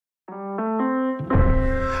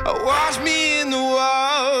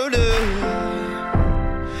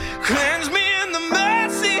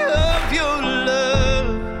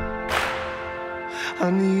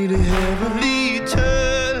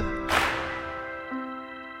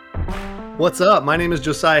What's up? My name is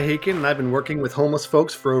Josiah Haken, and I've been working with homeless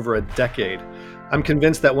folks for over a decade. I'm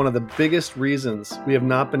convinced that one of the biggest reasons we have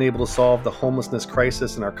not been able to solve the homelessness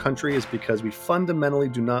crisis in our country is because we fundamentally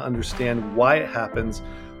do not understand why it happens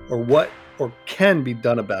or what or can be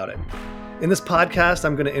done about it. In this podcast,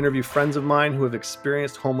 I'm going to interview friends of mine who have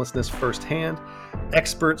experienced homelessness firsthand,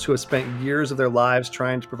 experts who have spent years of their lives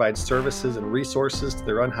trying to provide services and resources to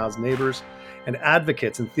their unhoused neighbors, and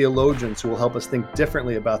advocates and theologians who will help us think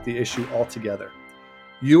differently about the issue altogether.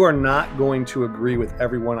 You are not going to agree with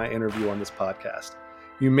everyone I interview on this podcast.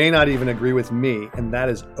 You may not even agree with me, and that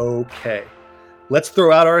is okay. Let's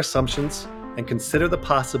throw out our assumptions and consider the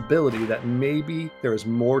possibility that maybe there is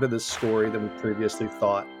more to this story than we previously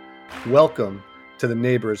thought. Welcome to the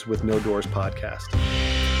Neighbors with No Doors podcast.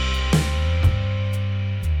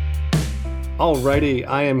 Alrighty,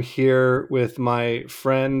 I am here with my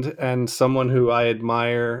friend and someone who I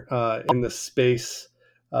admire in the space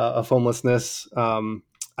of homelessness.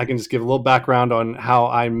 I can just give a little background on how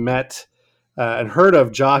I met and heard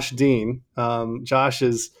of Josh Dean. Josh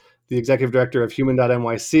is the executive director of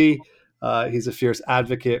Human.nyc. He's a fierce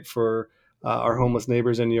advocate for our homeless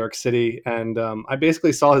neighbors in New York City. And I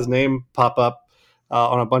basically saw his name pop up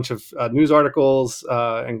on a bunch of news articles,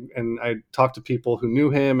 and I talked to people who knew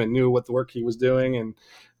him and knew what the work he was doing, and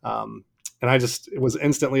I just was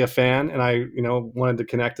instantly a fan, and I wanted to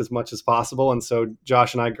connect as much as possible. And so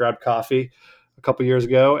Josh and I grabbed coffee a couple years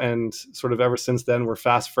ago, and sort of ever since then we're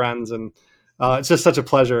fast friends, and it's just such a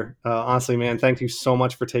pleasure, honestly, man. Thank you so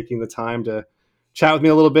much for taking the time to chat with me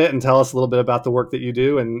a little bit and tell us a little bit about the work that you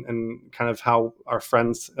do, and kind of how our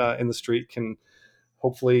friends in the street can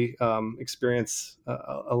hopefully experience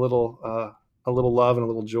a little love and a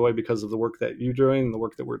little joy because of the work that you're doing and the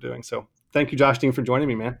work that we're doing. So thank you, Josh Dean, for joining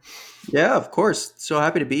me, man. Yeah, of course. So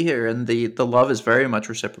happy to be here. And the love is very much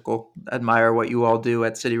reciprocal. Admire what you all do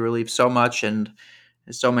at City Relief so much. And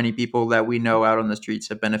so many people that we know out on the streets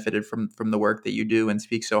have benefited from the work that you do and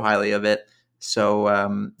speak so highly of it.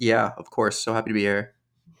 So yeah, of course. So happy to be here.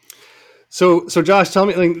 So Josh, tell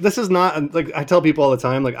me, like, this is not like, I tell people all the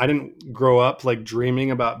time, like, I didn't grow up like dreaming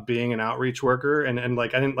about being an outreach worker. And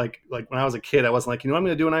like, I didn't like when I was a kid, I wasn't like, what I'm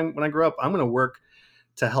going to do when I grow up, I'm going to work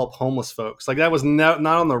to help homeless folks. Like, that was not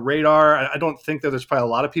on the radar. I don't think that there's probably a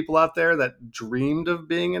lot of people out there that dreamed of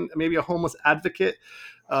being maybe a homeless advocate.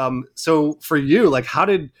 So for you, like, how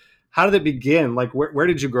did it begin? Like, where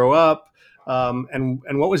did you grow up? And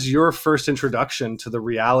what was your first introduction to the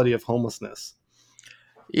reality of homelessness?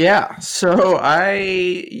 Yeah, so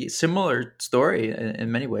similar story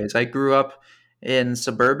in many ways. I grew up in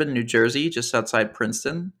suburban New Jersey, just outside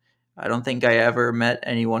Princeton. I don't think I ever met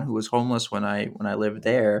anyone who was homeless when I lived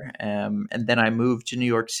there. And then I moved to New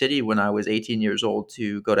York City when I was 18 years old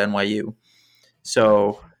to go to NYU.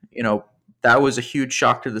 So, that was a huge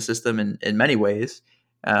shock to the system in many ways.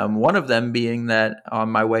 One of them being that on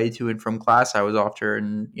my way to and from class, I was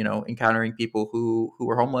often, encountering people who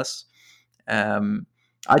were homeless.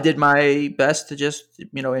 I did my best to just,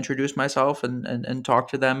 introduce myself and talk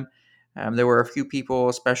to them. There were a few people,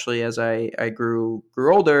 especially as I grew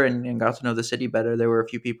older and got to know the city better. There were a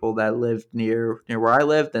few people that lived near where I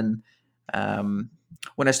lived, and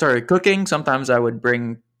when I started cooking, sometimes I would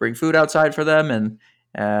bring food outside for them,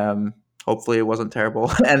 and hopefully it wasn't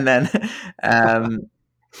terrible. And then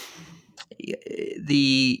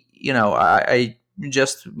I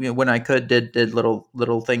just when I could did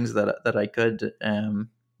little things that I could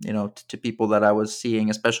to people that I was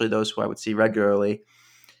seeing, especially those who I would see regularly.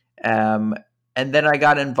 And then I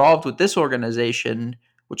got involved with this organization,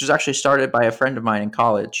 which was actually started by a friend of mine in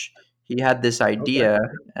college. He had this idea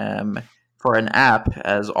for an app,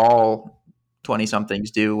 as all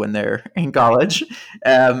 20-somethings do when they're in college.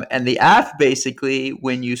 And the app, basically,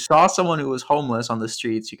 when you saw someone who was homeless on the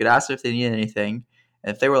streets, you could ask if they needed anything.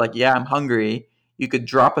 And if they were like, yeah, I'm hungry, you could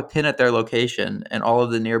drop a pin at their location and all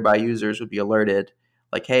of the nearby users would be alerted.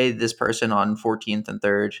 Like, hey, this person on 14th and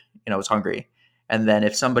 3rd, is hungry. And then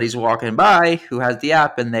if somebody's walking by who has the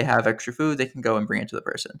app and they have extra food, they can go and bring it to the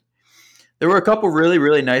person. There were a couple really,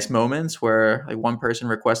 really nice moments where like one person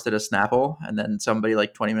requested a Snapple and then somebody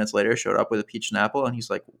like 20 minutes later showed up with a peach Snapple and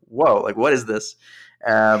he's like, whoa, like what is this?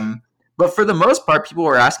 But for the most part, people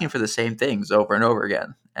were asking for the same things over and over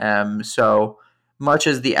again. So much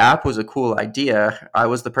as the app was a cool idea, I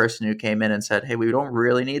was the person who came in and said, hey, we don't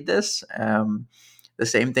really need this. The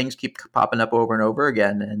same things keep popping up over and over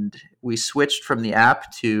again. And we switched from the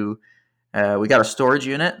app to we got a storage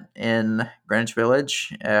unit in Greenwich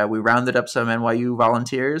Village. We rounded up some NYU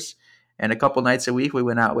volunteers. And a couple nights a week, we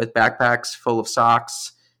went out with backpacks full of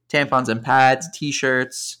socks, tampons and pads,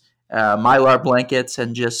 T-shirts, Mylar blankets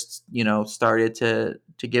and just started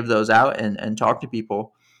to give those out and talk to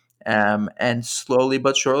people. And slowly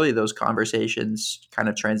but surely, those conversations kind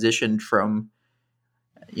of transitioned from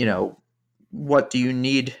what do you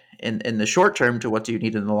need in the short term to what do you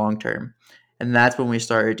need in the long term. And that's when we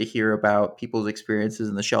started to hear about people's experiences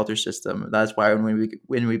in the shelter system. That's why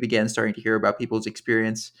when we began starting to hear about people's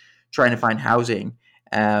experience trying to find housing,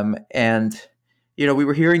 and we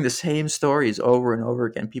were hearing the same stories over and over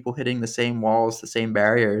again, people hitting the same walls, the same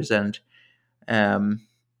barriers. And um,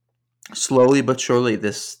 slowly but surely,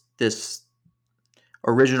 this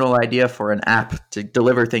original idea for an app to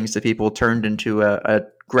deliver things to people turned into a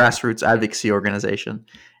grassroots advocacy organization.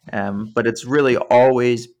 But it's really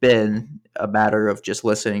always been a matter of just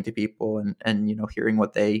listening to people and hearing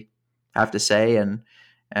what they have to say, and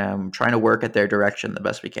trying to work at their direction the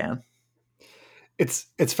best we can.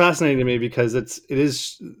 It's fascinating to me because it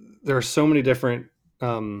is there are so many different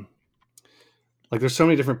um, like there's so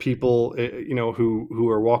many different people who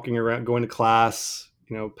are walking around, going to class,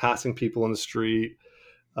 passing people in the street.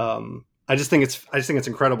 I just think it's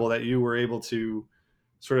incredible that you were able to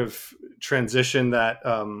sort of transition that,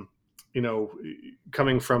 you know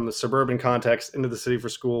coming from the suburban context into the city for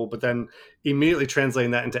school, but then immediately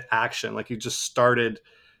translating that into action. Like, you just started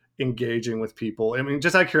engaging with people. I mean,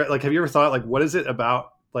 just accurate. Like, have you ever thought, like, what is it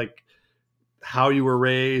about, like, how you were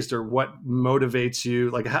raised, or what motivates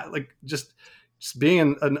you, like, how, like, just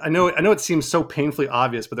being I know it seems so painfully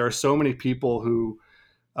obvious, but there are so many people who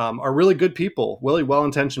are really good people, really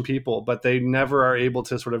well-intentioned people, but they never are able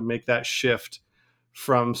to sort of make that shift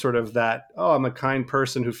from sort of that, oh, I'm a kind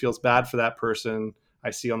person who feels bad for that person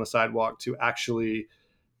I see on the sidewalk, to actually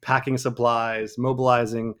packing supplies,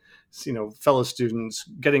 mobilizing, fellow students,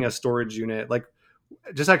 getting a storage unit. Like,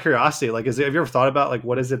 just out of curiosity, like, have you ever thought about, like,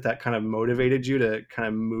 what is it that kind of motivated you to kind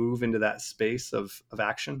of move into that space of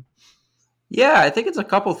action? Yeah, I think it's a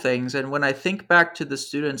couple things. And when I think back to the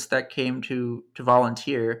students that came to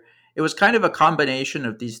volunteer, it was kind of a combination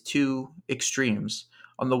of these two extremes.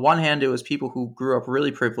 On the one hand, it was people who grew up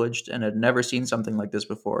really privileged and had never seen something like this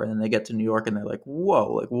before, and then they get to New York and they're like,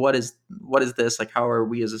 "Whoa! Like, what is this? Like, how are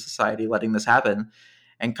we as a society letting this happen?"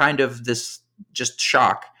 And kind of this just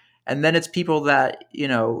shock. And then it's people that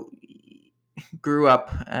grew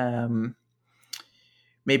up.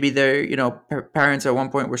 Maybe their parents at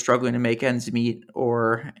one point were struggling to make ends meet,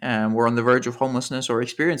 or were on the verge of homelessness or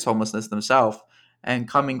experienced homelessness themselves, and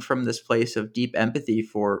coming from this place of deep empathy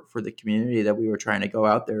for the community that we were trying to go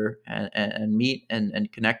out there and meet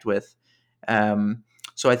and connect with.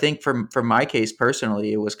 So I think for my case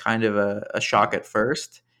personally, it was kind of a shock at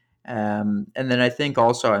first. And then I think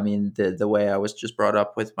also, I mean, the way I was just brought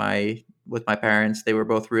up with my parents, they were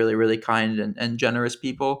both really, really kind and generous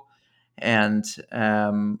people, and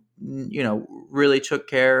really took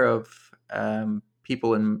care of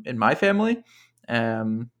people in my family.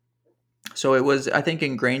 Um, so it was, I think,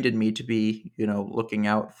 ingrained in me to be looking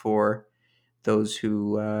out for those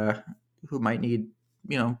who might need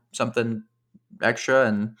something extra.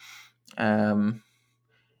 And um,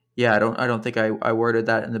 yeah, I don't think I worded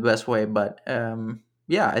that in the best way, but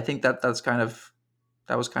yeah, I think that was kind of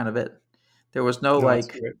it. There was no No, that's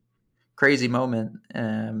like great. crazy moment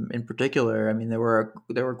in particular. I mean, there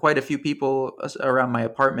were quite a few people around my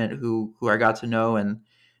apartment who I got to know, and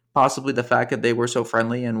possibly the fact that they were so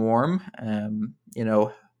friendly and warm,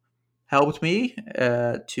 helped me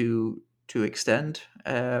to extend,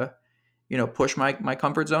 push my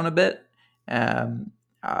comfort zone a bit.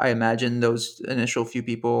 I imagine those initial few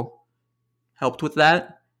people helped with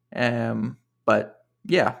that. But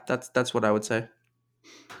yeah, that's what I would say.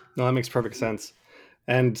 No, that makes perfect sense.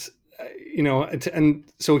 And and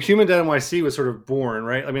so Human.nyc was sort of born,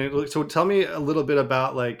 right? I mean, so tell me a little bit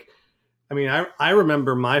about, like, I mean, I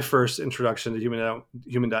remember my first introduction to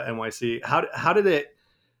Human.nyc. How did it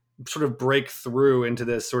sort of break through into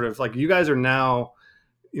this sort of, like, you guys are now,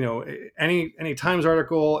 any Times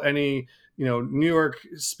article, any New York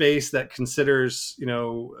space that considers,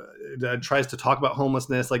 that tries to talk about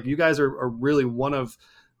homelessness, like, you guys are really one of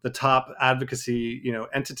the top advocacy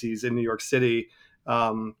entities in New York City.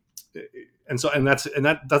 um, and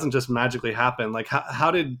that doesn't just magically happen. Like,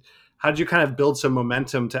 how did you kind of build some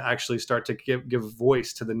momentum to actually start to give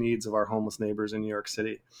voice to the needs of our homeless neighbors in New York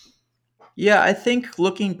City? Yeah, I think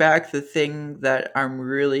looking back, the thing that I'm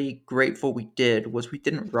really grateful we did was we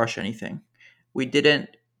didn't rush anything. We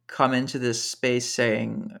didn't come into this space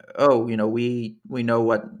saying, "Oh, we know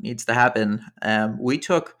what needs to happen." We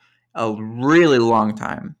took a really long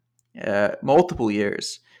time, multiple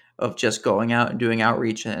years of just going out and doing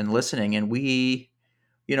outreach and listening, and we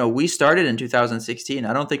we started in 2016.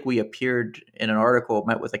 I don't think we appeared in an article,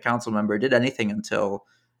 met with a council member, did anything until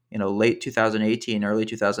late 2018, early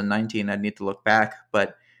 2019. I'd need to look back,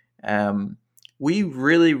 but we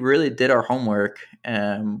really, really did our homework.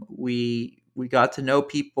 We got to know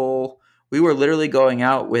people. We were literally going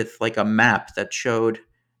out with like a map that showed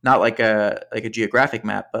not like a geographic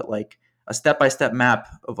map, but like a step-by-step map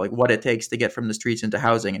of like what it takes to get from the streets into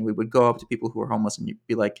housing. And we would go up to people who were homeless and you'd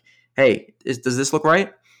be like, hey, does this look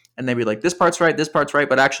right? And they'd be like, this part's right,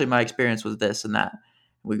 but actually my experience was this and that.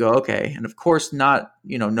 We go, okay. And of course, not,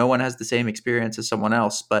 no one has the same experience as someone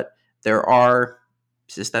else, but there are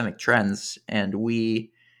systemic trends, and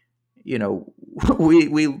we,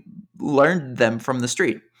 we learned them from the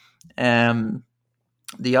street.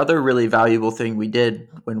 The other really valuable thing we did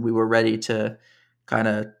when we were ready to kind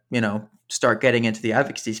of, start getting into the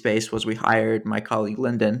advocacy space was we hired my colleague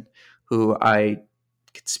Lyndon, who I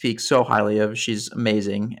could speak so highly of. She's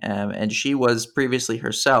amazing. And she was previously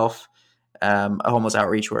herself a homeless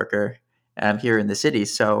outreach worker here in the city.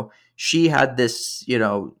 So she had this,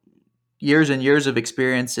 years and years of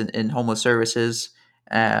experience in homeless services,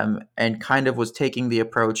 and kind of was taking the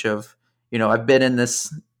approach of, I've been in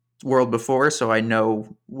this world before, so I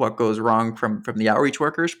know what goes wrong from the outreach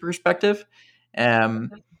worker's perspective.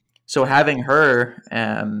 Um, so having her,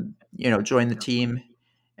 join the team,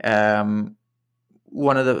 um,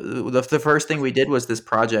 one of the first thing we did was this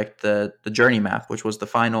project, the journey map, which was the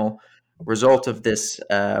final result of this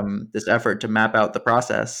effort to map out the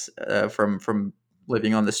process from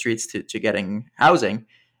living on the streets to getting housing,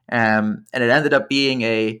 and it ended up being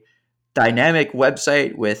a dynamic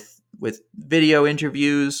website with video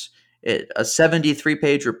interviews, a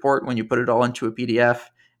 73-page report when you put it all into a PDF.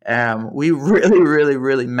 We really, really,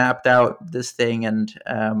 really mapped out this thing, and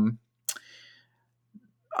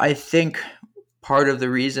I think part of the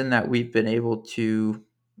reason that we've been able to,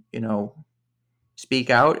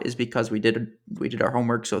 speak out is because we did our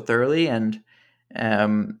homework so thoroughly. And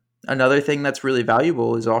another thing that's really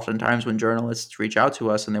valuable is oftentimes when journalists reach out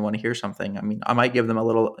to us and they want to hear something. I mean, I might give them a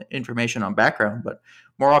little information on background, but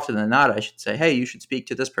more often than not, I should say, hey, you should speak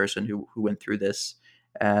to this person who went through this.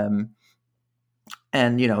 And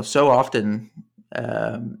so often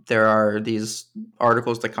there are these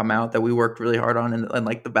articles that come out that we worked really hard on in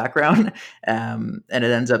like the background, and it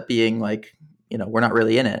ends up being like, we're not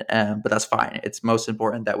really in it, but that's fine. It's most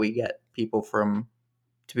important that we get people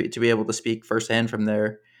to be able to speak firsthand from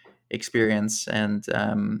their experience. And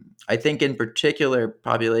I think in particular,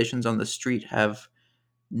 populations on the street have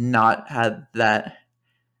not had that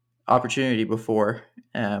opportunity before.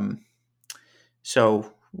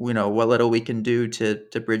 So what little we can do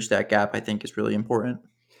to bridge that gap, I think, is really important.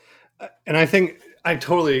 And I think I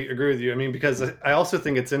totally agree with you. I mean, because I also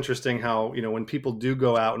think it's interesting how, when people do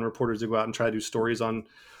go out and reporters do go out and try to do stories on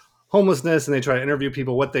homelessness and they try to interview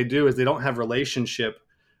people, what they do is they don't have relationship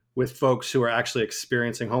with folks who are actually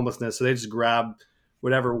experiencing homelessness. So they just grab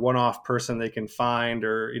whatever one-off person they can find,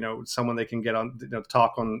 or, someone they can get on,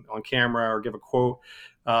 talk on camera or give a quote.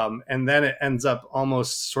 And then it ends up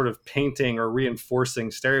almost sort of painting or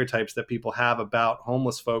reinforcing stereotypes that people have about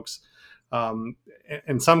homeless folks,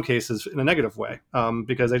 in some cases in a negative way,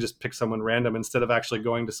 because they just pick someone random instead of actually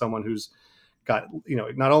going to someone who's got,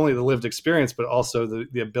 not only the lived experience, but also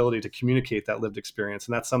the ability to communicate that lived experience.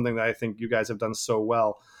 And that's something that I think you guys have done so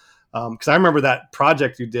well. Because I remember that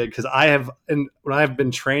project you did, because when I've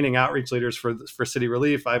been training outreach leaders for City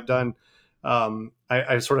Relief, I've done,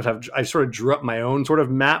 I sort of drew up my own sort of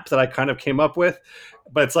map that I kind of came up with,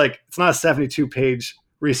 but it's not a 72-page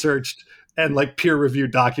researched and like peer-reviewed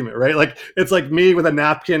document, right? Like it's like me with a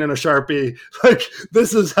napkin and a Sharpie. Like,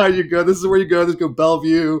 this is how you go. This is where you go. This go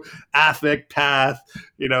Bellevue, Affik, Path.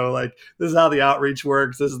 Like this is how the outreach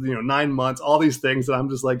works. This is 9 months. All these things that I'm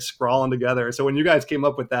just like scrawling together. So when you guys came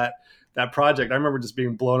up with that project, I remember just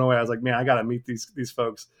being blown away. I was like, man, I got to meet these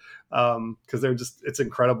folks, because it's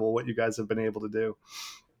incredible what you guys have been able to do.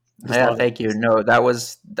 Yeah, thank you. No, that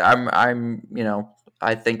was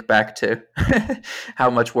I think back to how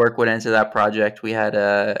much work went into that project. We had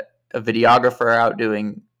a videographer out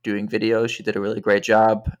doing videos. She did a really great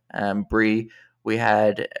job. Bree. We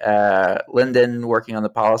had Lyndon working on the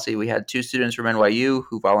policy. We had 2 students from NYU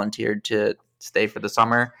who volunteered to stay for the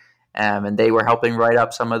summer, and they were helping write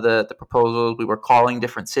up some of the proposals. We were calling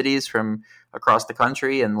different cities from across the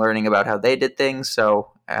country and learning about how they did things.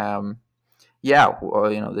 So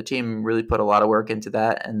the team really put a lot of work into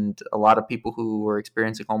that, and a lot of people who were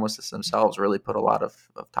experiencing homelessness themselves really put a lot of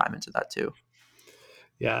time into that too.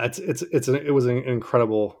 Yeah, it was an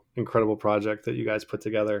incredible project that you guys put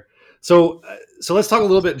together. So so let's talk a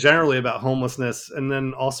little bit generally about homelessness, and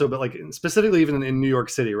then also, but like specifically even in New York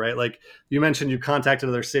City, right? Like you mentioned, you contacted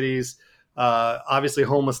other cities. Obviously,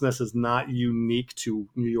 homelessness is not unique to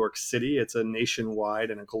New York City; it's a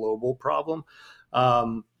nationwide and a global problem.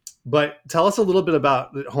 Um, but tell us a little bit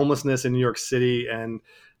about the homelessness in New York City, and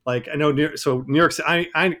like I know, so New York City.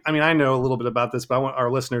 I mean, I know a little bit about this, but I want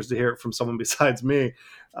our listeners to hear it from someone besides me.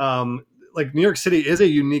 Like New York City is a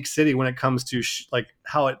unique city when it comes to like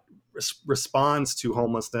how it responds to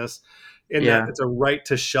homelessness, in that Yeah. it's a right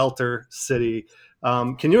to shelter city.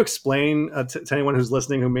 Can you explain to anyone who's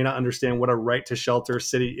listening who may not understand what a right to shelter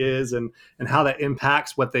city is, and how that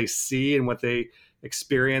impacts what they see and what they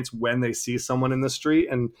experience when they see someone in the street,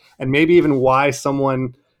 and maybe even why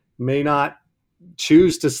someone may not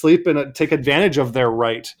choose to sleep and take advantage of their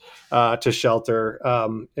right to shelter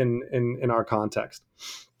in our context?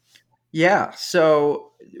 Yeah.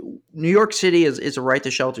 So New York City is a right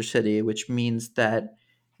to shelter city, which means that,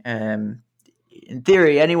 um, in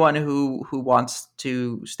theory, anyone who wants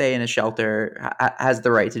to stay in a shelter has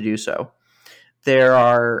the right to do so. There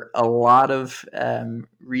are a lot of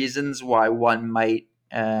reasons why one might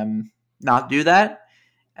not do that.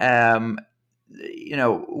 Um,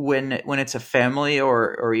 when it's a family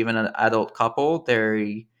or even an adult couple,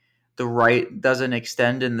 the right doesn't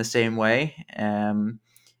extend in the same way.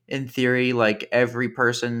 In theory, like every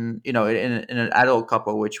person, in an adult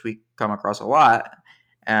couple, which we come across a lot,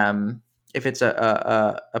 um, if it's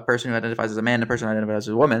a person who identifies as a man, a person who identifies as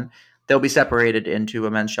a woman, they'll be separated into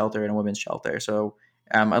a men's shelter and a women's shelter. So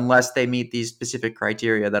unless they meet these specific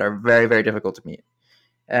criteria that are very, very difficult to meet.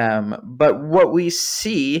 But what we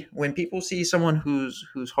see when people see someone who's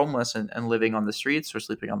homeless and living on the streets or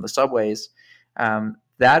sleeping on the subways,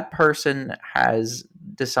 that person has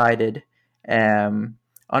decided, um,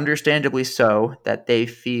 understandably so, that they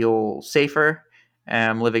feel safer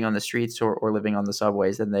living on the streets or living on the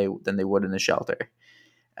subways than they would in the shelter.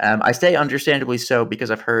 I say understandably so because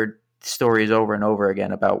I've heard stories over and over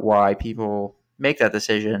again about why people make that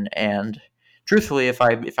decision. And truthfully, if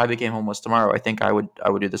I became homeless tomorrow, I think I would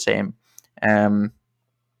do the same. Um,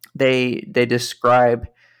 they describe,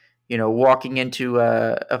 walking into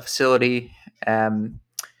a facility, um,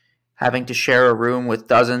 having to share a room with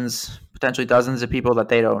potentially dozens of people that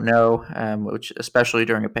they don't know, which especially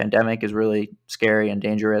during a pandemic is really scary and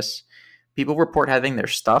dangerous. People report having their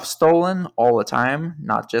stuff stolen all the time,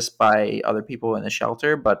 not just by other people in the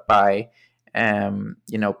shelter, but by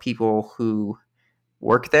people who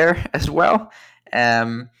work there as well.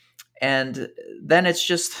 Um, and then it's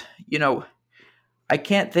just, I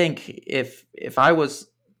can't think if I was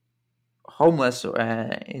homeless,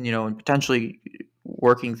 and potentially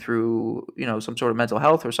working through some sort of mental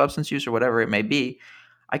health or substance use or whatever it may be.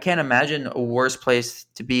 I can't imagine a worse place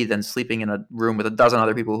to be than sleeping in a room with a dozen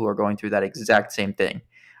other people who are going through that exact same thing.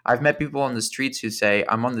 I've met people on the streets who say,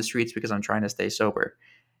 I'm on the streets because I'm trying to stay sober,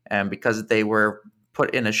 and because they were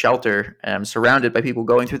put in a shelter, surrounded by people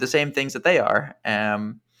going through the same things that they are.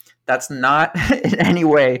 That's not in any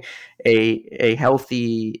way a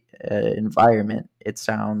healthy environment. It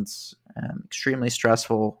sounds extremely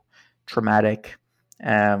stressful, traumatic.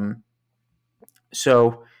 Um,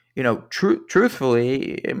 so,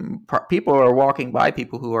 truthfully, people are walking by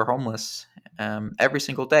people who are homeless every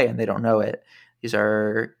single day, and they don't know it. These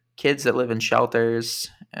are kids that live in shelters,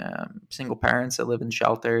 single parents that live in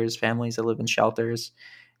shelters, families that live in shelters,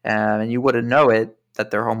 and you wouldn't know it that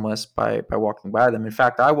they're homeless by walking by them. In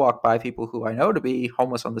fact, I walk by people who I know to be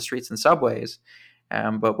homeless on the streets and subways,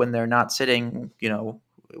 but when they're not sitting,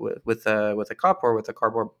 with a cup or with a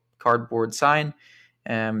cardboard sign,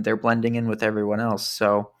 they're blending in with everyone else.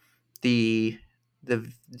 So the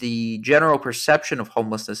the general perception of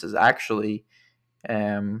homelessness is actually,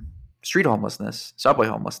 um, street homelessness, subway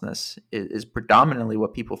homelessness is predominantly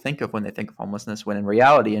what people think of when they think of homelessness. When in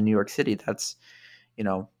reality, in New York City, that's, you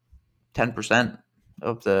know 10%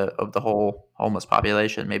 of the whole homeless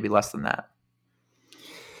population, maybe less than that.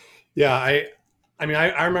 Yeah, I mean,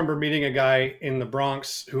 I remember meeting a guy in the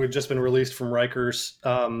Bronx who had just been released from Rikers.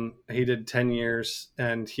 He did 10 years,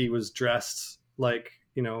 and he was dressed like,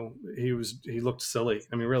 he looked silly.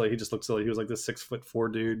 I mean, really, he just looked silly. He was like this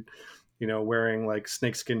 6'4" dude, wearing like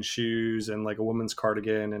snakeskin shoes and like a woman's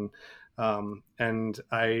cardigan, and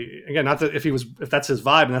I, again, not that if that's his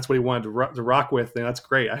vibe and that's what he wanted to rock with, then that's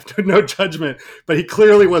great. I have no judgment, but he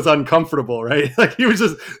clearly was uncomfortable, right? Like he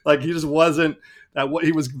just wasn't that. What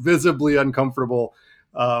he was visibly uncomfortable,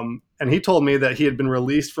 and he told me that he had been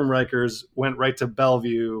released from Rikers, went right to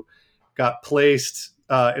Bellevue, got placed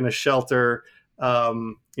in a shelter.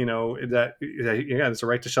 that yeah, it's a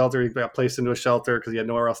right to shelter. He got placed into a shelter because he had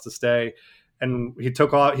nowhere else to stay, and he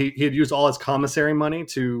had used all his commissary money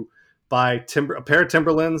to buy a pair of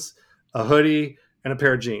Timberlands, a hoodie, and a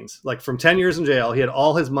pair of jeans. Like from 10 years in jail, he had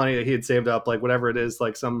all his money that he had saved up, like whatever it is,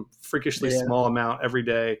 like some freakishly Yeah. small amount every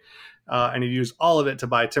day, and he used all of it to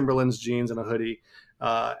buy Timberlands, jeans, and a hoodie.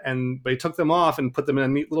 But he took them off and put them in a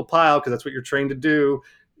neat little pile because that's what you're trained to do.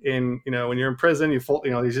 When you're in prison, he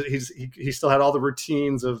still had all the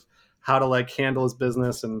routines of how to like handle his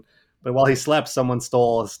business. But while he slept, someone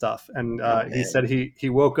stole his stuff, and Oh he man. said he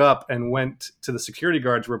woke up and went to the security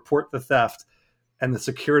guard to report the theft, and the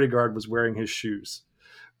security guard was wearing his shoes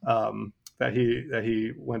that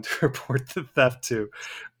he went to report the theft to.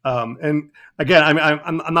 And again, I mean,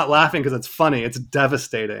 I'm not laughing because it's funny; it's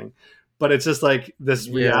devastating, but it's just like this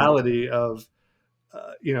Yeah. reality of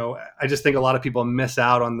I just think a lot of people miss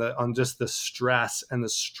out on just the stress and the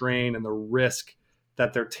strain and the risk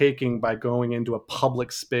that they're taking by going into a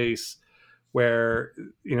public space where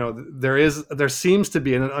there seems to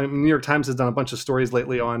be, and New York Times has done a bunch of stories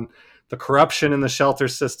lately on the corruption in the shelter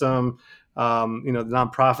system, the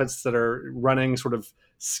nonprofits that are running sort of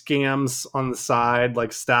scams on the side,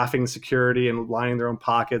 like staffing security and lining their own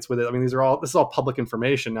pockets with it. I mean, this is all public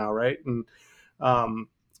information now, right? Um,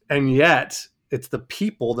 and yet it's the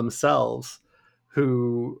people themselves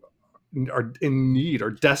who are in need or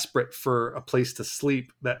desperate for a place to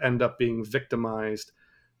sleep that end up being victimized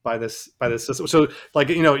by this system. So like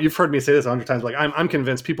you've heard me say this 100 times. Like I'm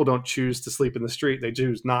convinced people don't choose to sleep in the street; they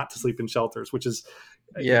choose not to sleep in shelters, which is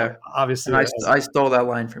Yeah. And obviously I stole that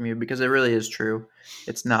line from you because it really is true.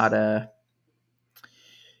 It's not a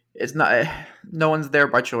it's not no one's there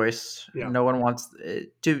by choice. yeah. No one wants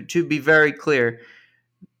to be very clear.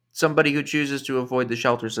 Somebody who chooses to avoid the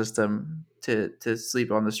shelter system to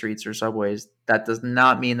sleep on the streets or subways, that does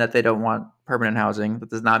not mean that they don't want permanent housing. That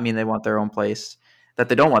does not mean they want their own place. That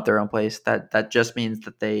they don't want their own place. That just means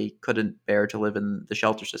that they couldn't bear to live in the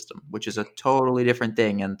shelter system, which is a totally different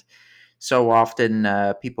thing. And so often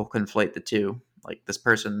people conflate the two. Like this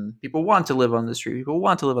person, people want to live on the street. People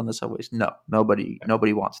want to live on the subways. No, nobody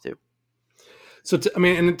wants to. So, I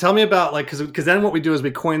mean, and tell me about like, because then what we do is we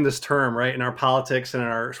coin this term, right, in our politics and in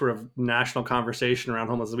our sort of national conversation around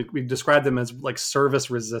homelessness. We describe them as like service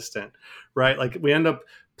resistant, right? Like we end up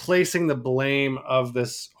placing the blame of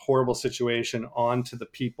this horrible situation onto the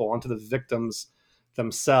people, onto the victims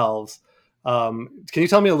themselves. Can you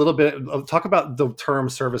tell me a little bit, talk about the term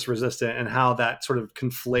service resistant and how that sort of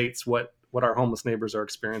conflates what our homeless neighbors are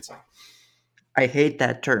experiencing? I hate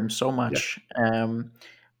that term so Yeah. much.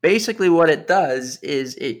 Basically, what it does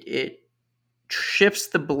is it shifts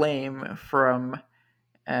the blame from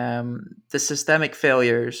the systemic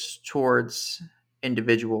failures towards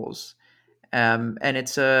individuals, and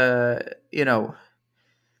it's a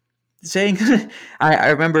saying. I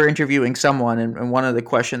remember interviewing someone, and one of the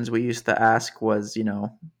questions we used to ask was,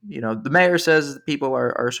 the mayor says people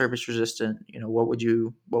are service resistant. What would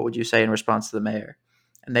you say in response to the mayor?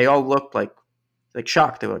 And they all looked like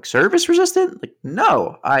shocked. They were like, service resistant? Like,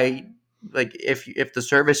 no, I like if the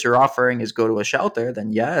service you're offering is go to a shelter,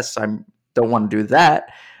 then yes, I'm don't want to do that.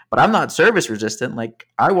 But I'm not service resistant. Like,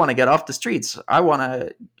 I want to get off the streets. I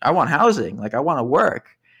want housing. Like, I want to work.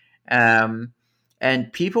 Um,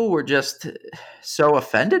 and people were just so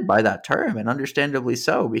offended by that term, and understandably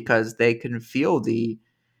so, because they can feel the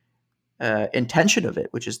intention of it,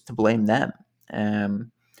 which is to blame them.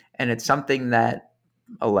 Um, and it's something that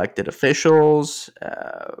elected officials,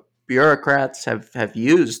 bureaucrats have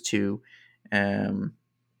used to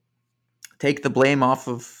take the blame off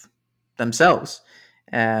of themselves.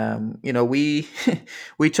 We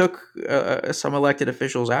we took some elected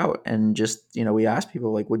officials out and just we asked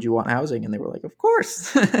people like, "Would you want housing?" And they were like, "Of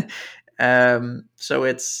course." So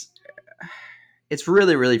it's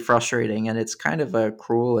really really frustrating, and it's kind of a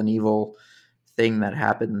cruel and evil thing that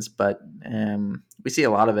happens, but we see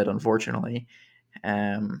a lot of it, unfortunately.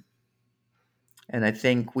 Um, and I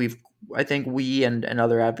think we and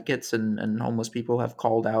other advocates and homeless people have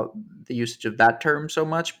called out the usage of that term so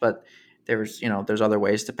much, but there's other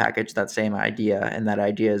ways to package that same idea, and that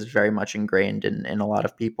idea is very much ingrained in a lot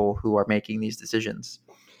of people who are making these decisions.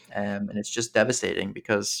 And it's just devastating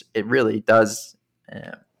because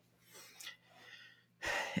uh,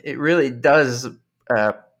 it really does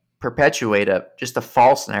uh, perpetuate just a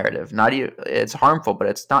false narrative. Not even, it's harmful, but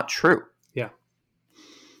it's not true. Yeah.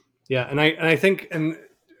 Yeah. And I think, and,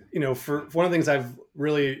 for one of the things I've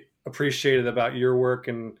really appreciated about your work,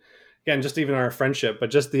 and again, just even our friendship, but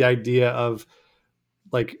just the idea of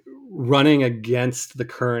like running against the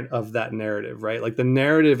current of that narrative, right? Like the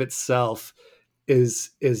narrative itself is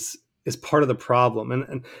is part of the problem.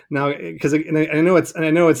 And now, because I know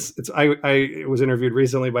I was interviewed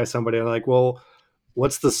recently by somebody, and I'm like, well,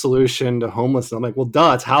 what's the solution to homelessness? I'm like, well,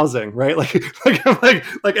 duh, it's housing, right?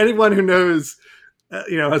 Like anyone who knows,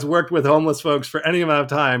 has worked with homeless folks for any amount of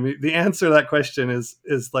time, the answer to that question is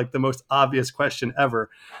like the most obvious question ever.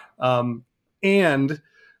 And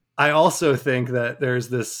I also think that there's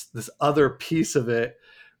this other piece of it,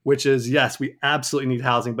 which is, yes, we absolutely need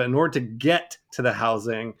housing, but in order to get to the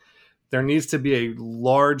housing, there needs to be a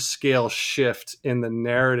large scale shift in the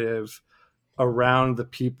narrative around the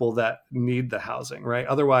people that need the housing, right?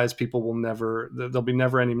 Otherwise, people will there'll be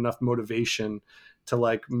never any enough motivation to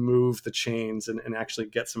like move the chains and actually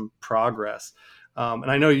get some progress.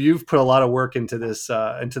 And I know you've put a lot of work into this,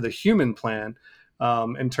 into the Human Plan,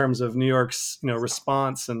 in terms of New York's,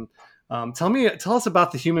 response. And tell us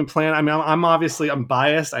about the Human Plan. I mean, I'm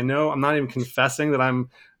biased. I know I'm not even confessing that I'm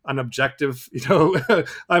an objective,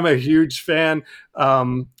 I'm a huge fan.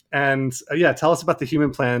 And yeah, tell us about the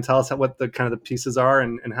Human Plan. Tell us what the kind of the pieces are,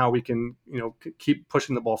 and how we can, keep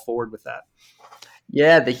pushing the ball forward with that.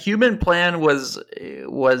 Yeah, the Human Plan was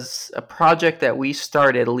a project that we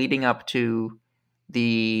started leading up to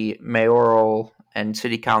the mayoral and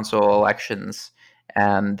city council elections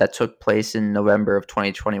that took place in November of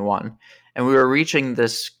 2021. And we were reaching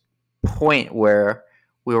this point where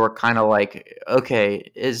we were kind of like,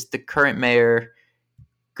 okay, is the current mayor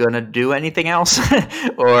going to do anything else?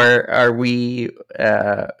 Or are we,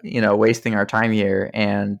 wasting our time here?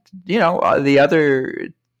 And, the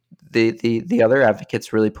other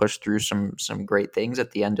advocates really pushed through some great things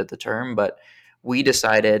at the end of the term, but we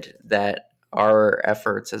decided that our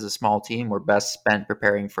efforts as a small team were best spent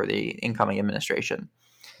preparing for the incoming administration.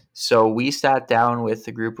 So we sat down with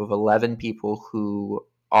a group of 11 people who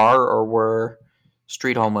are or were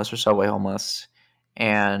street homeless or subway homeless,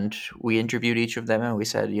 and we interviewed each of them, and we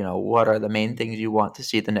said, what are the main things you want to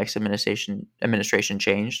see the next administration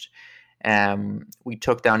changed? We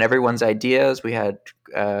took down everyone's ideas. We had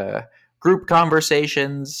group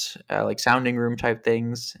conversations, like sounding room type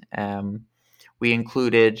things. We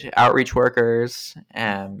included outreach workers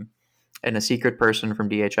and a secret person from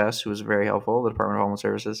DHS who was very helpful, the Department of Homeless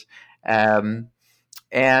Services.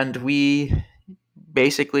 And we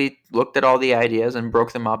basically looked at all the ideas and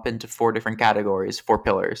broke them up into 4 different categories, 4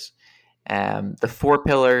 pillars. The 4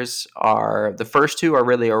 pillars are, the first 2 are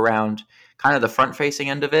really around kind of the front-facing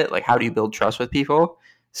end of it, like how do you build trust with people?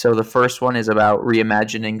 So the first one is about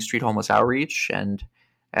reimagining street homeless outreach, and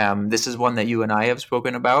this is one that you and I have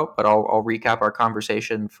spoken about, but I'll recap our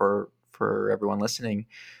conversation for everyone listening.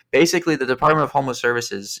 Basically, the Department of Homeless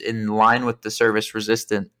Services, in line with the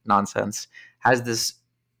service-resistant nonsense, has this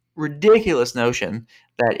ridiculous notion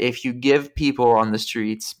that if you give people on the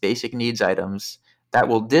streets basic needs items, that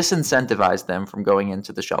will disincentivize them from going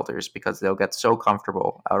into the shelters because they'll get so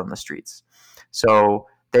comfortable out on the streets. So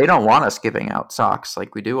they don't want us giving out socks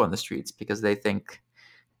like we do on the streets because they think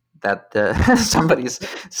that somebody's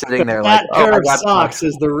sitting there like, That oh, pair I of got socks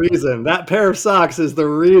is the reason. That pair of socks is the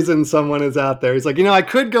reason someone is out there. He's like, I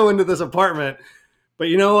could go into this apartment, but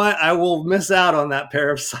you know what? I will miss out on that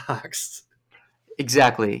pair of socks.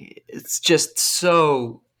 Exactly. It's just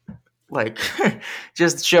so like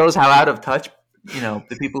just shows how out of touch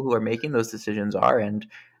the people who are making those decisions are. And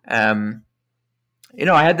I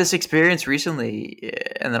had this experience recently,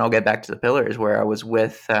 and then I'll get back to the pillars, where I was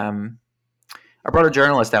with I brought a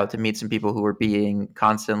journalist out to meet some people who were being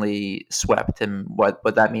constantly swept, and what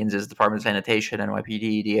that means is Department of Sanitation,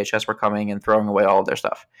 NYPD, DHS were coming and throwing away all of their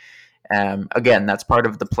stuff. Again, that's part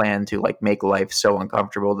of the plan to like make life so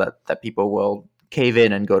uncomfortable that people will cave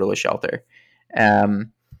in and go to a shelter.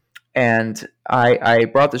 And I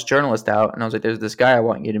brought this journalist out, and I was like, there's this guy I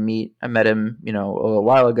want you to meet. I met him, a little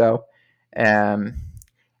while ago. And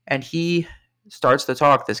he starts to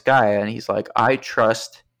talk, this guy, and he's like, I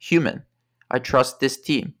trust Human. I trust this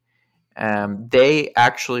team. They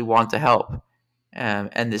actually want to help.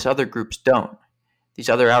 And these other groups don't. These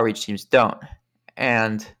other outreach teams don't.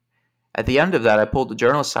 And at the end of that, I pulled the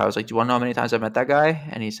journalist aside. I was like, do you want to know how many times I met that guy?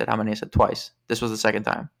 And he said, how many? I said, twice. This was the second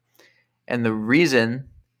time. And the reason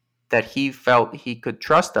that he felt he could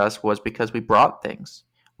trust us was because we brought things.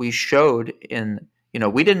 We showed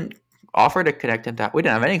we didn't offer to connect him to, we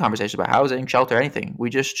didn't have any conversations about housing, shelter, anything. We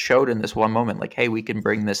just showed in this one moment, like, hey, we can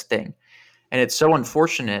bring this thing. And it's so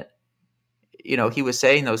unfortunate, he was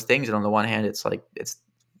saying those things. And on the one hand, it's like, it's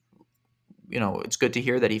good to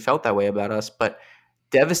hear that he felt that way about us, but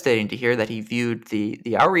devastating to hear that he viewed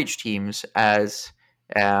the outreach teams as,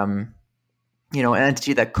 an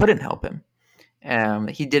entity that couldn't help him.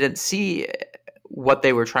 He didn't see what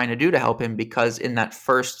they were trying to do to help him because in that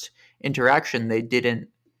first interaction, they didn't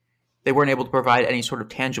they weren't able to provide any sort of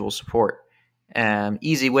tangible support.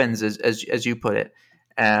 Easy wins, as you put it.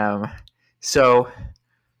 Um, so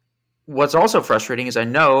what's also frustrating is I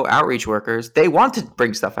know outreach workers, they want to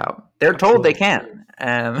bring stuff out. They're told they Absolutely.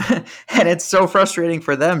 can. And it's so frustrating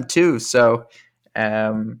for them too. So,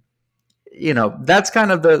 um, that's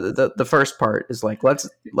kind of the first part is like, let's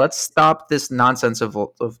stop this nonsense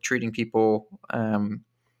of treating people,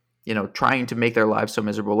 trying to make their lives so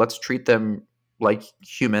miserable. Let's treat them like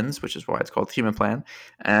humans, which is why it's called Human Plan,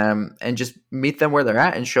 and just meet them where they're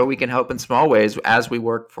at and show we can help in small ways as we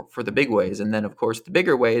work for the big ways. And then, of course, the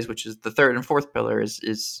bigger ways, which is the third and fourth pillar,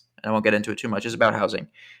 is I won't get into it too much, is about housing.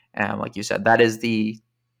 Like you said, that is the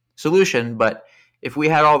solution. But if we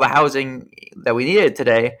had all the housing that we needed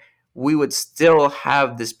today, we would still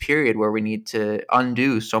have this period where we need to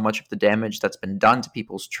undo so much of the damage that's been done to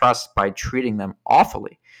people's trust by treating them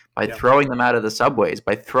awfully, by Yeah. throwing them out of the subways,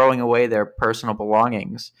 by throwing away their personal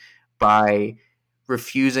belongings, by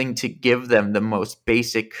refusing to give them the most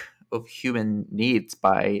basic of human needs,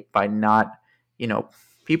 by not,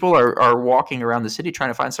 people are walking around the city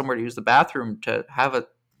trying to find somewhere to use the bathroom, to have a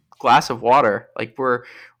glass of water. Like, we're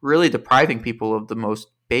really depriving people of the most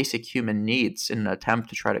basic human needs in an attempt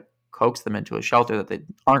to try to coax them into a shelter that they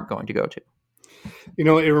aren't going to go to.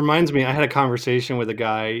 It reminds me, I had a conversation with a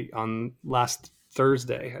guy on last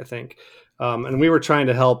Thursday, I think. And we were trying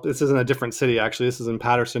to help. This is in a different city, actually. This is in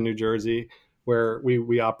Paterson, New Jersey, where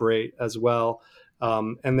we operate as well.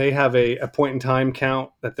 And they have a point in time count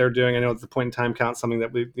that they're doing. I know the point in time count, something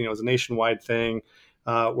that is a nationwide thing,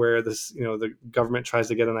 where the government tries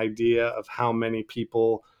to get an idea of how many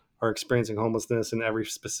people are experiencing homelessness in every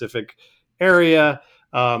specific area.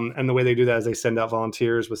 And the way they do that is they send out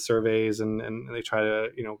volunteers with surveys, and they try to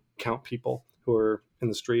count people who are in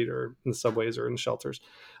the street or in the subways or in the shelters.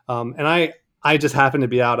 And I just happened to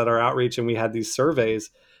be out at our outreach, and we had these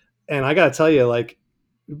surveys, and I got to tell you, like,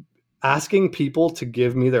 asking people to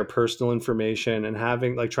give me their personal information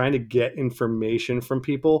and trying to get information from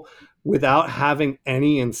people without having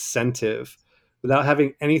any incentive, without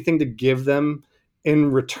having anything to give them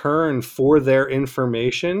in return for their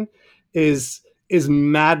information is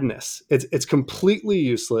madness. It's completely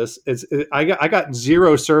useless. I got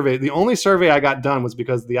zero survey. The only survey I got done was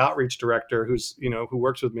because the outreach director, who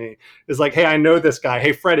works with me, is like, hey, I know this guy.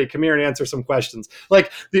 Hey, Freddie, come here and answer some questions.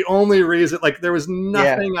 Like, the only reason, like, there was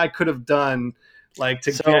nothing I could have done, like,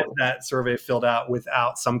 to get that survey filled out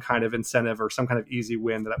without some kind of incentive or some kind of easy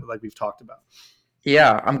win that, like, we've talked about.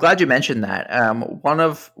 Yeah, I'm glad you mentioned that. One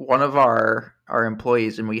of our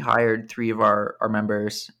employees, and we hired 3 of our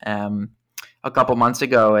members a couple months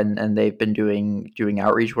ago, and they've been doing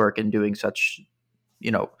outreach work and doing such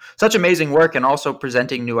amazing work, and also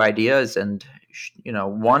presenting new ideas. And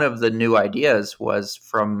one of the new ideas was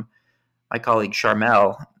from my colleague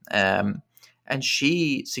Charmel, and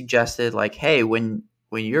she suggested, like, hey, when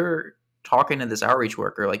you're talking to this outreach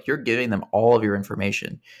worker, like, you're giving them all of your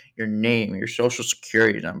information, your name, your social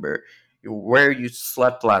security number, where you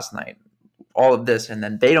slept last night, all of this, and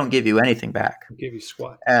then they don't give you anything back. Give you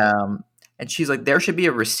squat. And she's like, there should be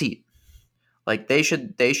a receipt. Like, they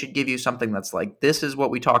should give you something that's like, this is what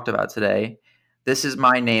we talked about today. This is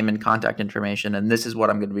my name and contact information, and this is what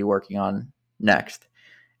I'm going to be working on next.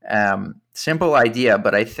 Simple idea,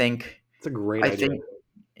 but I think it's a great idea.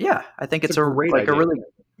 I think it's a great idea. Really,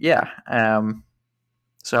 yeah.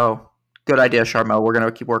 So good idea, Charmel. We're going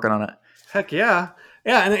to keep working on it. Heck yeah.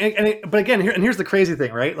 Yeah. But again, here's the crazy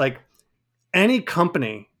thing, right? Like, any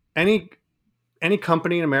company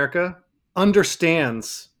in America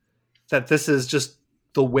understands that this is just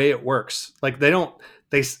the way it works. Like,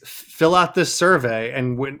 they fill out this survey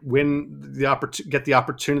and get the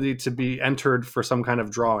opportunity to be entered for some kind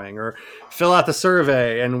of drawing, or fill out the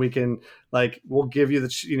survey and we'll give you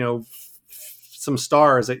some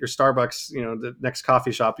stars at your Starbucks, the next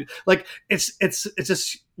coffee shop. Like, it's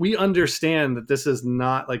just, we understand that this is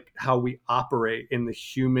not like how we operate in the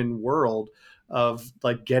human world of,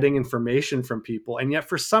 like, getting information from people. And yet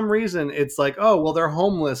for some reason it's like, oh, well, they're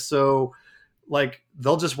homeless, so, like,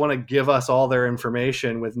 they'll just want to give us all their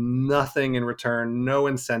information with nothing in return, no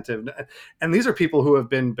incentive. And these are people who have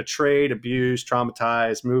been betrayed, abused,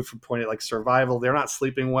 traumatized, moved from point of, like, survival. They're not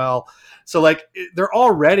sleeping well. So, like, they're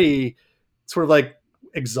already sort of, like,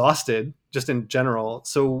 exhausted just in general.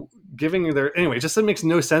 So giving you anyway, just, it makes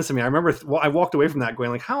no sense to me. I remember I walked away from that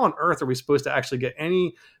going, like, how on earth are we supposed to actually get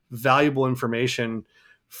any valuable information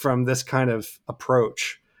from this kind of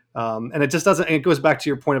approach? And it just doesn't, and it goes back to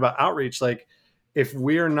your point about outreach. Like, if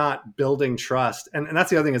we're not building trust, and that's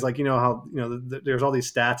the other thing is, like, how, there's all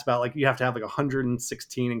these stats about, like, you have to have like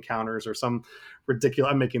 116 encounters or some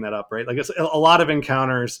ridiculous, I'm making that up, right? Like, it's a lot of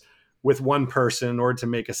encounters with one person in order to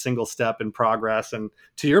make a single step in progress. And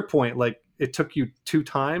to your point, like it took you 2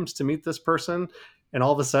 times to meet this person, and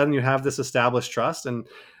all of a sudden you have this established trust. And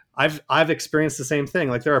I've experienced the same thing.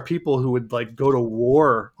 Like there are people who would like go to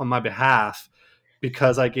war on my behalf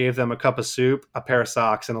because I gave them a cup of soup, a pair of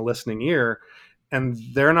socks, and a listening ear. And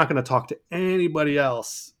they're not going to talk to anybody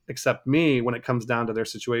else except me when it comes down to their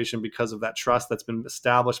situation, because of that trust that's been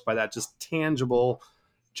established by that just tangible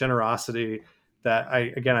generosity that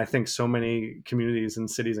I think so many communities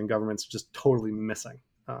and cities and governments are just totally missing.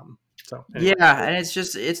 So anyway. Yeah, and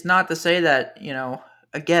it's not to say that,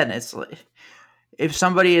 again, it's like, if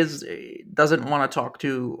somebody doesn't want to talk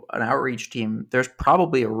to an outreach team, there's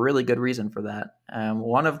probably a really good reason for that.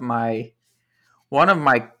 One of my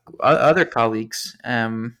other colleagues,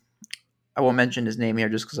 I won't mention his name here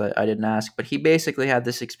just because I didn't ask, but he basically had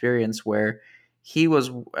this experience where he was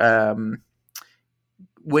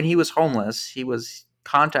when he was homeless, he was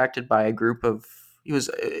contacted by a group of he was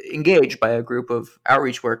engaged by a group of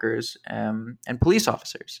outreach workers and police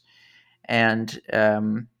officers, and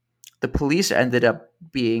the police ended up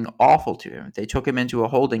being awful to him. They took him into a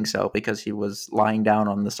holding cell because he was lying down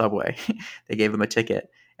on the subway. They gave him a ticket.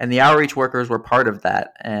 And the outreach workers were part of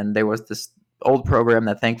that. And there was this old program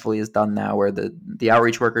that thankfully is done now where the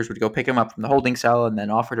outreach workers would go pick him up from the holding cell and then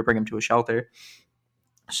offer to bring him to a shelter.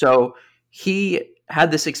 So he had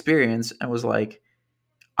this experience and was like,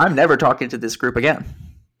 I'm never talking to this group again.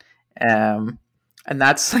 And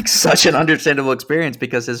that's like such an understandable experience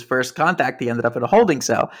because his first contact, he ended up in a holding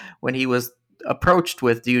cell when he was approached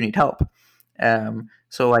with, do you need help?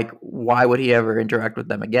 So like, why would he ever interact with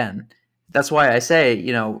them again? That's why I say,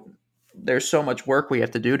 there's so much work we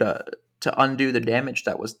have to do to undo the damage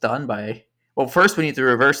that was done by, well, first we need to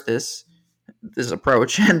reverse this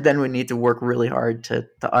approach, and then we need to work really hard to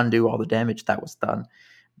undo all the damage that was done.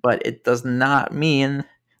 But it does not mean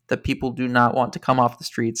that people do not want to come off the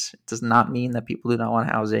streets. It does not mean that people do not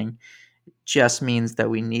want housing. It just means that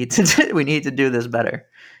we need to do this better,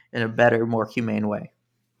 in a better, more humane way.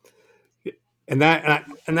 And that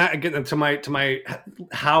again, to my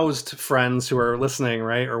housed friends who are listening,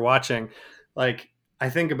 right, or watching, like I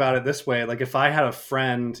think about it this way: like if I had a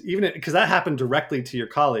friend, even because that happened directly to your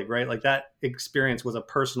colleague, right? Like that experience was a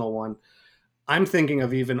personal one. I'm thinking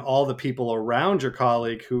of even all the people around your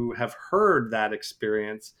colleague who have heard that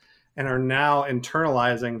experience and are now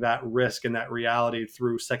internalizing that risk and that reality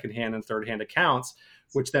through secondhand and thirdhand accounts,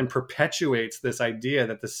 which then perpetuates this idea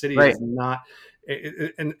that the city Right. is not,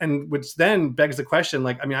 and which then begs the question,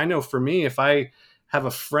 like, I mean, I know for me, if I have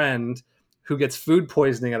a friend who gets food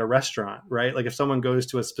poisoning at a restaurant, right? Like if someone goes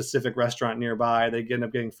to a specific restaurant nearby, they end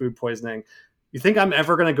up getting food poisoning. You think I'm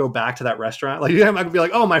ever going to go back to that restaurant? Like, I'm going to be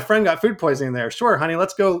like, oh, my friend got food poisoning there. Sure, honey,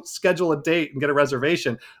 let's go schedule a date and get a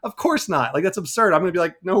reservation. Of course not. Like, that's absurd. I'm going to be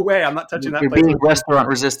like, no way. I'm not touching that You're place. being restaurant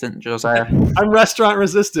resistant, Josiah. I'm restaurant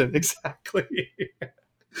resistant. Exactly.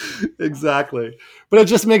 Exactly. But it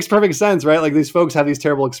just makes perfect sense, right? Like these folks have these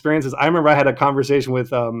terrible experiences. I remember I had a conversation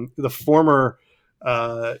with the former,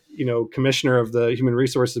 commissioner of the Human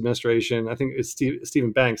Resources Administration. I think it's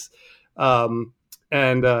Stephen Banks.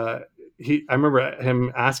 And I remember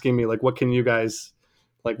him asking me, like, what can you guys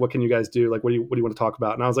do? Like, what do you want to talk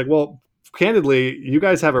about? And I was like, well, candidly, you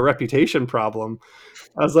guys have a reputation problem.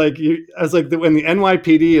 I was like, when the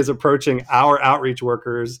NYPD is approaching our outreach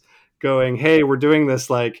workers going, hey, we're doing this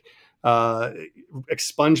like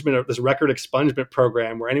expungement of this record expungement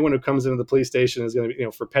program where anyone who comes into the police station is going to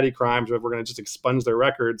be, for petty crimes, we're going to just expunge their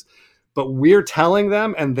records. But we're telling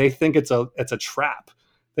them, and they think it's a trap.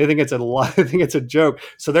 They think it's a lie. They think it's a joke.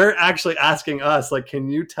 So they're actually asking us, like, can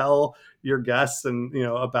you tell your guests and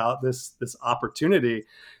about this opportunity?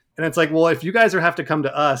 And it's like, well, if you guys have to come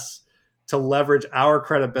to us to leverage our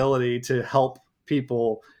credibility to help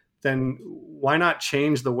people, then why not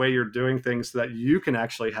change the way you're doing things so that you can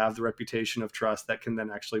actually have the reputation of trust that can then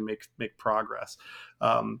actually make progress?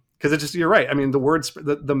 Because it's just, you're right. I mean, the word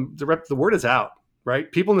is out, right?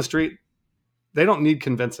 People in the street, they don't need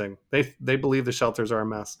convincing. They believe the shelters are a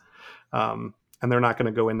mess, and they're not going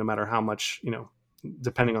to go in no matter how much,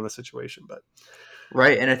 depending on the situation. But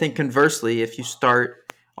Right. And I think conversely, if you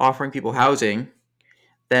start offering people housing,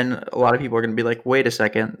 then a lot of people are going to be like, wait a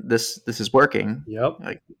second, this is working. yep,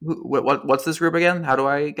 Like, what's this group again? How do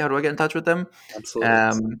I get in touch with them?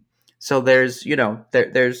 absolutely. So there's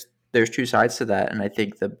there's two sides to that, and I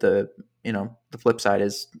think the flip side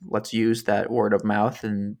is, let's use that word of mouth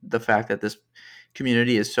and the fact that this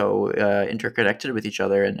community is so interconnected with each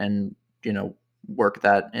other, and work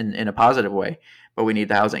that in a positive way. But we need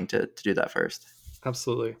the housing to do that first.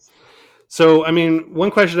 Absolutely. So, I mean, one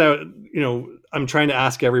question I'm trying to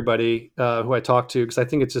ask everybody who I talk to, because I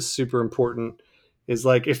think it's just super important, is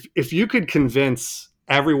like if you could convince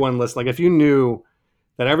everyone listening, like if you knew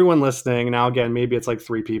that everyone listening, now again, maybe it's like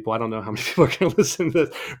three people, I don't know how many people are going to listen to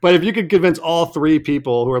this, but if you could convince all three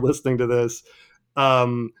people who are listening to this,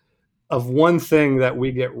 um, of one thing that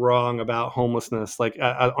we get wrong about homelessness, like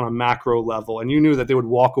on a macro level, and you knew that they would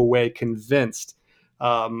walk away convinced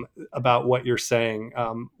about what you're saying,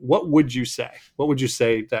 what would you say? What would you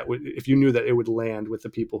say that if you knew that it would land with the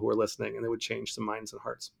people who are listening and it would change some minds and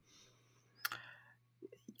hearts?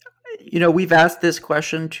 We've asked this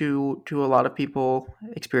question to a lot of people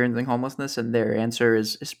experiencing homelessness, and their answer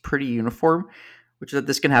is pretty uniform, which is that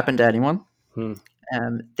this can happen to anyone. Hmm.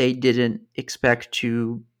 They didn't expect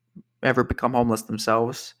to ever become homeless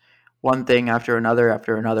themselves. One thing after another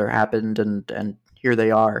happened, and here they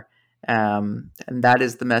are. And that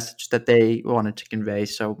is the message that they wanted to convey.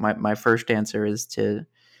 So my first answer is to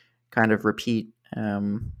kind of repeat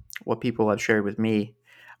what people have shared with me.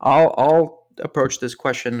 I'll approach this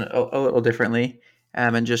question a little differently,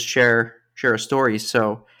 and just share a story.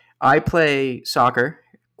 So I play soccer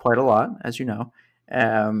quite a lot, as you know.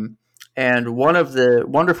 Um, and one of the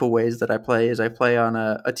wonderful ways that I play is I play on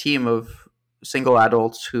a team of single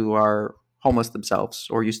adults who are homeless themselves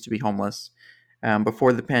or used to be homeless.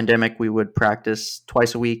 Before the pandemic, we would practice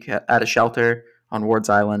twice a week at a shelter on Ward's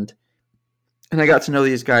Island. And I got to know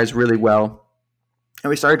these guys really well. And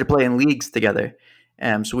we started to play in leagues together.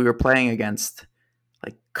 So we were playing against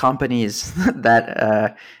like companies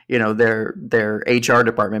that their HR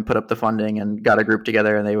department put up the funding and got a group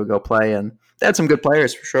together, and they would go play, and they had some good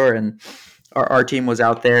players for sure. And our team was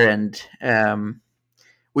out there, and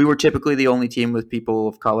we were typically the only team with people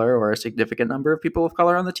of color or a significant number of people of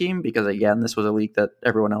color on the team because, again, this was a league that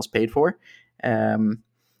everyone else paid for.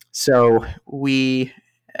 So we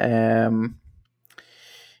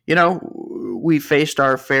faced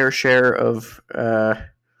our fair share of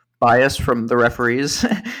bias from the referees,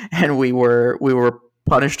 and we were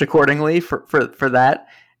punished accordingly for that.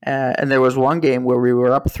 And there was one game where we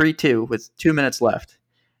were up 3-2 with 2 minutes left,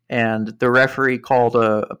 and the referee called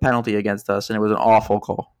a penalty against us, and it was an awful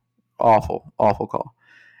call, awful call.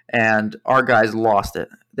 And our guys lost it.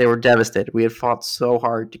 They were devastated. We had fought so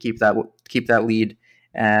hard to keep that lead,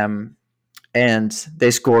 and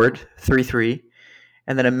they scored 3-3.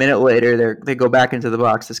 And then a minute later, they go back into the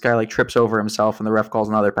box. This guy like trips over himself, and the ref calls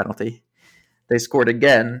another penalty. They scored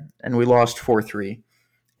again, and we lost 4-3.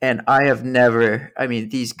 And I have never. I mean,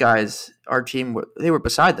 these guys, our team, they were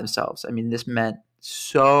beside themselves. I mean, this meant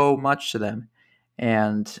so much to them.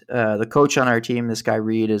 And the coach on our team, this guy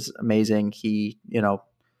Reed, is amazing. He,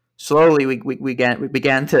 slowly we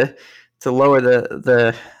began to lower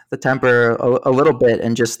the temper a little bit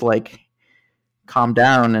and just like calm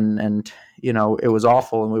down, and it was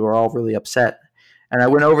awful, and we were all really upset. And I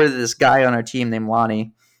went over to this guy on our team named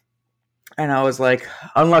Lonnie, and I was like,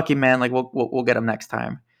 "Unlucky, man. Like we'll get him next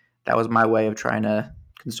time." That was my way of trying to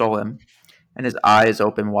console him. And his eyes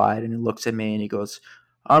open wide, and he looks at me and he goes,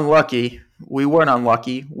 "Unlucky. We weren't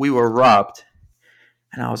unlucky. We were robbed."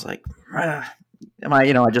 And I was like, I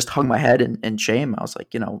just hung my head in shame. I was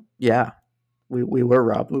like, yeah, we were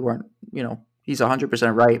robbed. We weren't, he's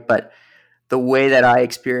 100% right. But the way that I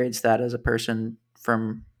experienced that as a person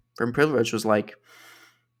from privilege was like,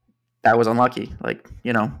 that was unlucky. Like,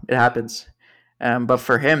 it happens. But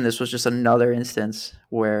for him, this was just another instance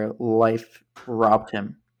where life robbed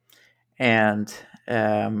him. And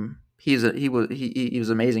he was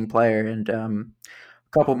an amazing player. And a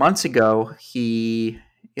couple months ago, the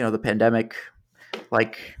pandemic,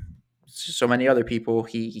 like so many other people,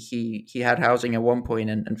 he had housing at one point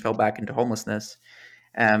and fell back into homelessness.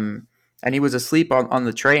 And he was asleep on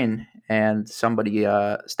the train, and somebody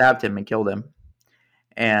stabbed him and killed him.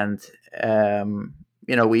 And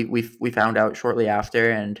we found out shortly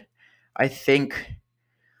after. And I think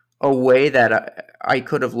a way that I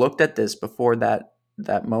could have looked at this before that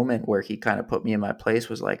moment where he kind of put me in my place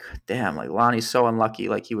was like, damn, like Lonnie's so unlucky.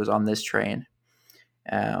 Like he was on this train,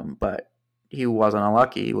 but he wasn't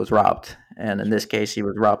unlucky. He was robbed, and in this case, he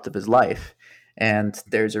was robbed of his life. And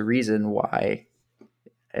there's a reason why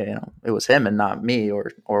it was him and not me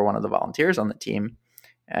or one of the volunteers on the team.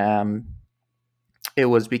 It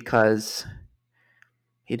was because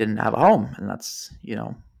he didn't have a home, and that's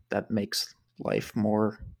that makes life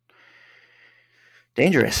more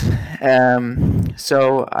dangerous.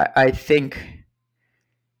 So I think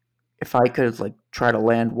if I could like try to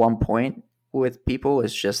land one point with people,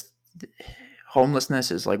 it's just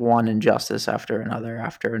homelessness is like one injustice after another,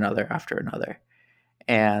 after another, after another.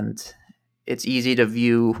 And it's easy to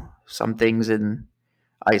view some things in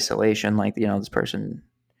isolation, like, this person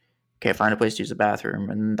can't find a place to use the bathroom,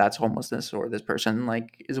 and that's homelessness, or this person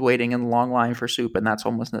like is waiting in a long line for soup, and that's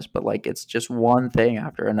homelessness. But like, it's just one thing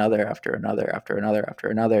after another, after another, after another, after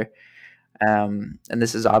another. And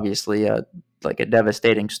this is obviously a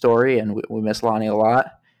devastating story, and we miss Lonnie a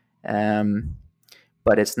lot.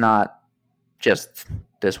 But it's not just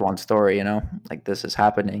this one story, like this is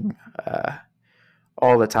happening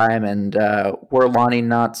all the time. And were Lonnie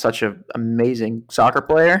not such an amazing soccer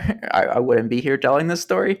player, I wouldn't be here telling this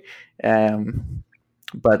story.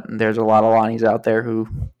 But there's a lot of Lonnies out there who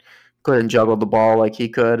couldn't juggle the ball like he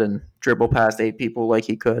could and dribble past 8 people like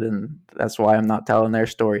he could, and that's why I'm not telling their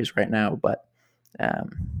stories right now. But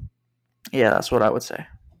yeah, that's what I would say.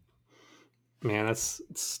 Man, it's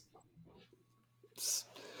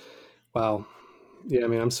wow. Yeah, I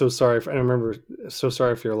mean, I'm so sorry. I remember, so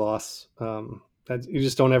sorry for your loss. That you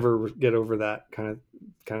just don't ever get over that kind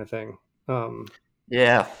of thing.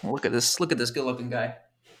 Yeah, look at this good-looking guy.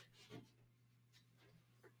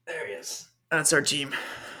 There he is. That's our team.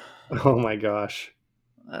 Oh my gosh,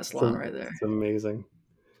 That's Lon right there. It's amazing.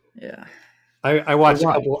 Yeah, I watched a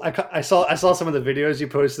couple. I saw some of the videos you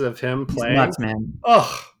posted of him playing. Nuts, man.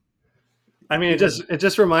 Oh, I mean, it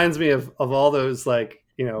just reminds me of all those, like,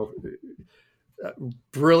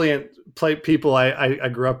 brilliant people I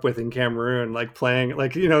grew up with in Cameroon, like playing,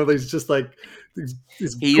 like, there's just like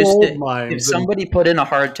these gold mines. If somebody put in a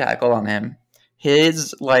hard tackle on him,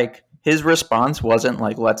 his response wasn't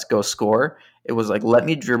like, let's go score. It was like, let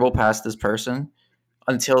me dribble past this person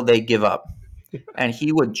until they give up. And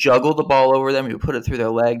he would juggle the ball over them. He would put it through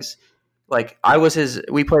their legs. Like,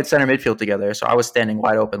 we played center midfield together, so I was standing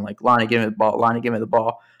wide open, like, Lonnie, give me the ball. Lonnie, give me the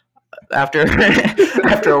ball. After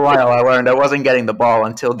a while, I learned I wasn't getting the ball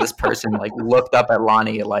until this person like looked up at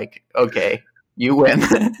Lonnie, like, okay, you win.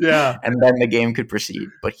 Yeah. And then the game could proceed.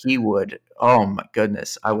 But he would, oh my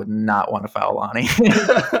goodness, I would not want to foul Lonnie.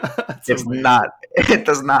 It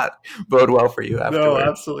does not bode well for you afterwards. No,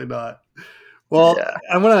 absolutely not. Well, yeah.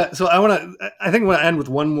 I think I'm gonna end with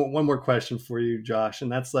one more question for you, Josh. And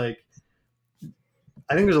that's like,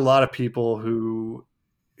 I think there's a lot of people who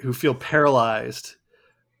feel paralyzed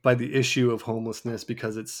by the issue of homelessness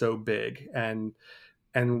because it's so big. And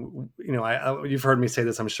you've heard me say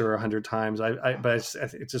this, I'm sure, 100 times. But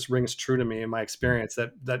it just rings true to me in my experience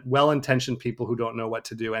that well-intentioned people who don't know what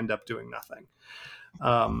to do end up doing nothing.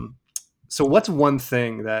 So what's one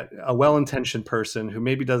thing that a well-intentioned person who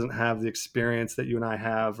maybe doesn't have the experience that you and I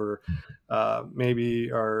have, or maybe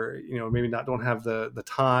don't have the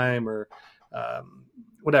time, or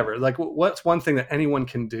whatever, like, what's one thing that anyone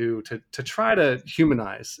can do to try to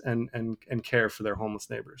humanize and care for their homeless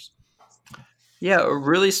neighbors? Yeah, a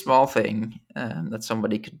really small thing that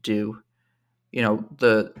somebody could do.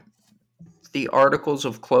 The articles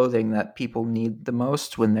of clothing that people need the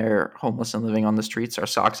most when they're homeless and living on the streets are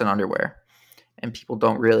socks and underwear. And people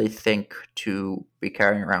don't really think to be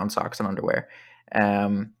carrying around socks and underwear.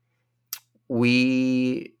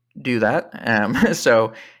 We do that.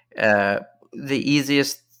 So the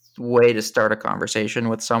easiest way to start a conversation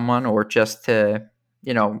with someone, or just to,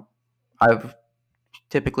 I've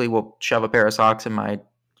typically will shove a pair of socks in my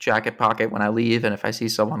jacket pocket when I leave. And if I see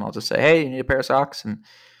someone, I'll just say, hey, you need a pair of socks? And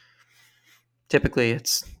typically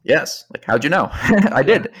it's yes. Like, how'd you know? I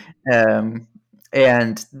did.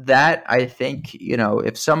 And that, I think,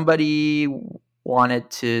 if somebody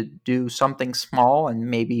wanted to do something small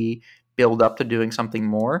and maybe build up to doing something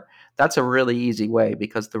more, that's a really easy way,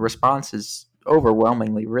 because the response is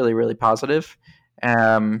overwhelmingly really, really positive.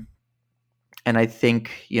 And I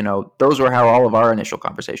think, those were how all of our initial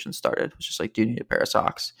conversations started. It was just like, do you need a pair of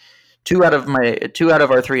socks? Two out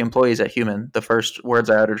of our 3 employees at Human, the first words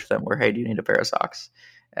I uttered to them were, hey, do you need a pair of socks?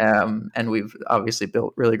 And we've obviously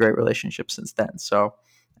built really great relationships since then. So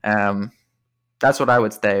that's what I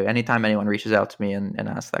would say. Anytime anyone reaches out to me and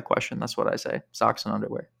asks that question, that's what I say: socks and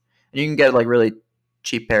underwear. And you can get like really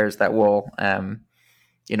cheap pairs that will,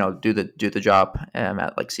 do the job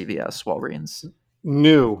at like CVS, Walgreens.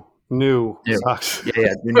 New socks.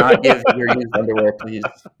 Yeah. Do not give your used underwear, please.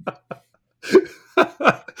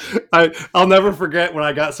 I'll never forget when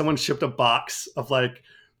I got someone shipped a box of like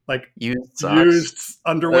used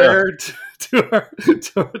underwear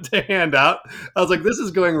to hand out. I was like, this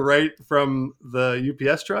is going right from the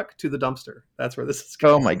UPS truck to the dumpster. That's where this is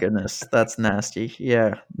going. Oh my goodness, that's nasty.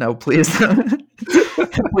 Yeah, no, please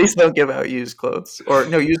please don't give out used clothes. Or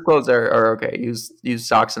no, used clothes are okay. Use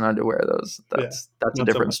socks and underwear. That's a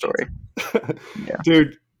different story. Yeah,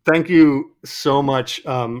 dude, thank you so much.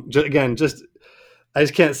 I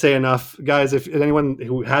just can't say enough, guys. If anyone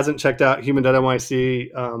who hasn't checked out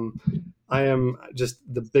Human.nyc, I am just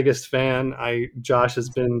the biggest fan. Josh has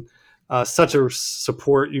been such a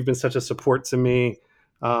support. You've been such a support to me,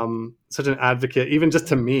 such an advocate, even just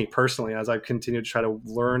to me personally, as I continue to try to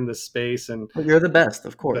learn this space. And Well, you're the best,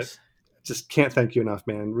 of but course. just can't thank you enough,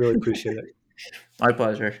 man. Really appreciate it. My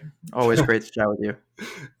pleasure. Always great to chat with you.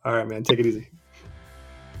 All right, man. Take it easy.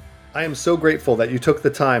 I am so grateful that you took the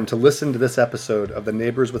time to listen to this episode of the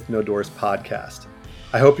Neighbors with No Doors podcast.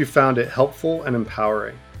 I hope you found it helpful and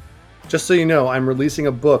empowering. Just so you know, I'm releasing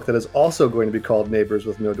a book that is also going to be called Neighbors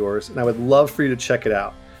with No Doors, and I would love for you to check it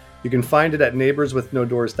out. You can find it at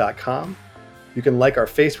neighborswithnodoors.com. You can like our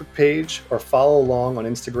Facebook page or follow along on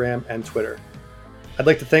Instagram and Twitter. I'd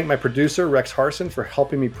like to thank my producer, Rex Harson, for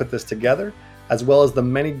helping me put this together, as well as the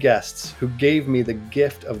many guests who gave me the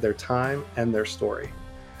gift of their time and their story.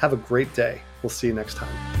 Have a great day. We'll see you next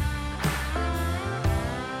time.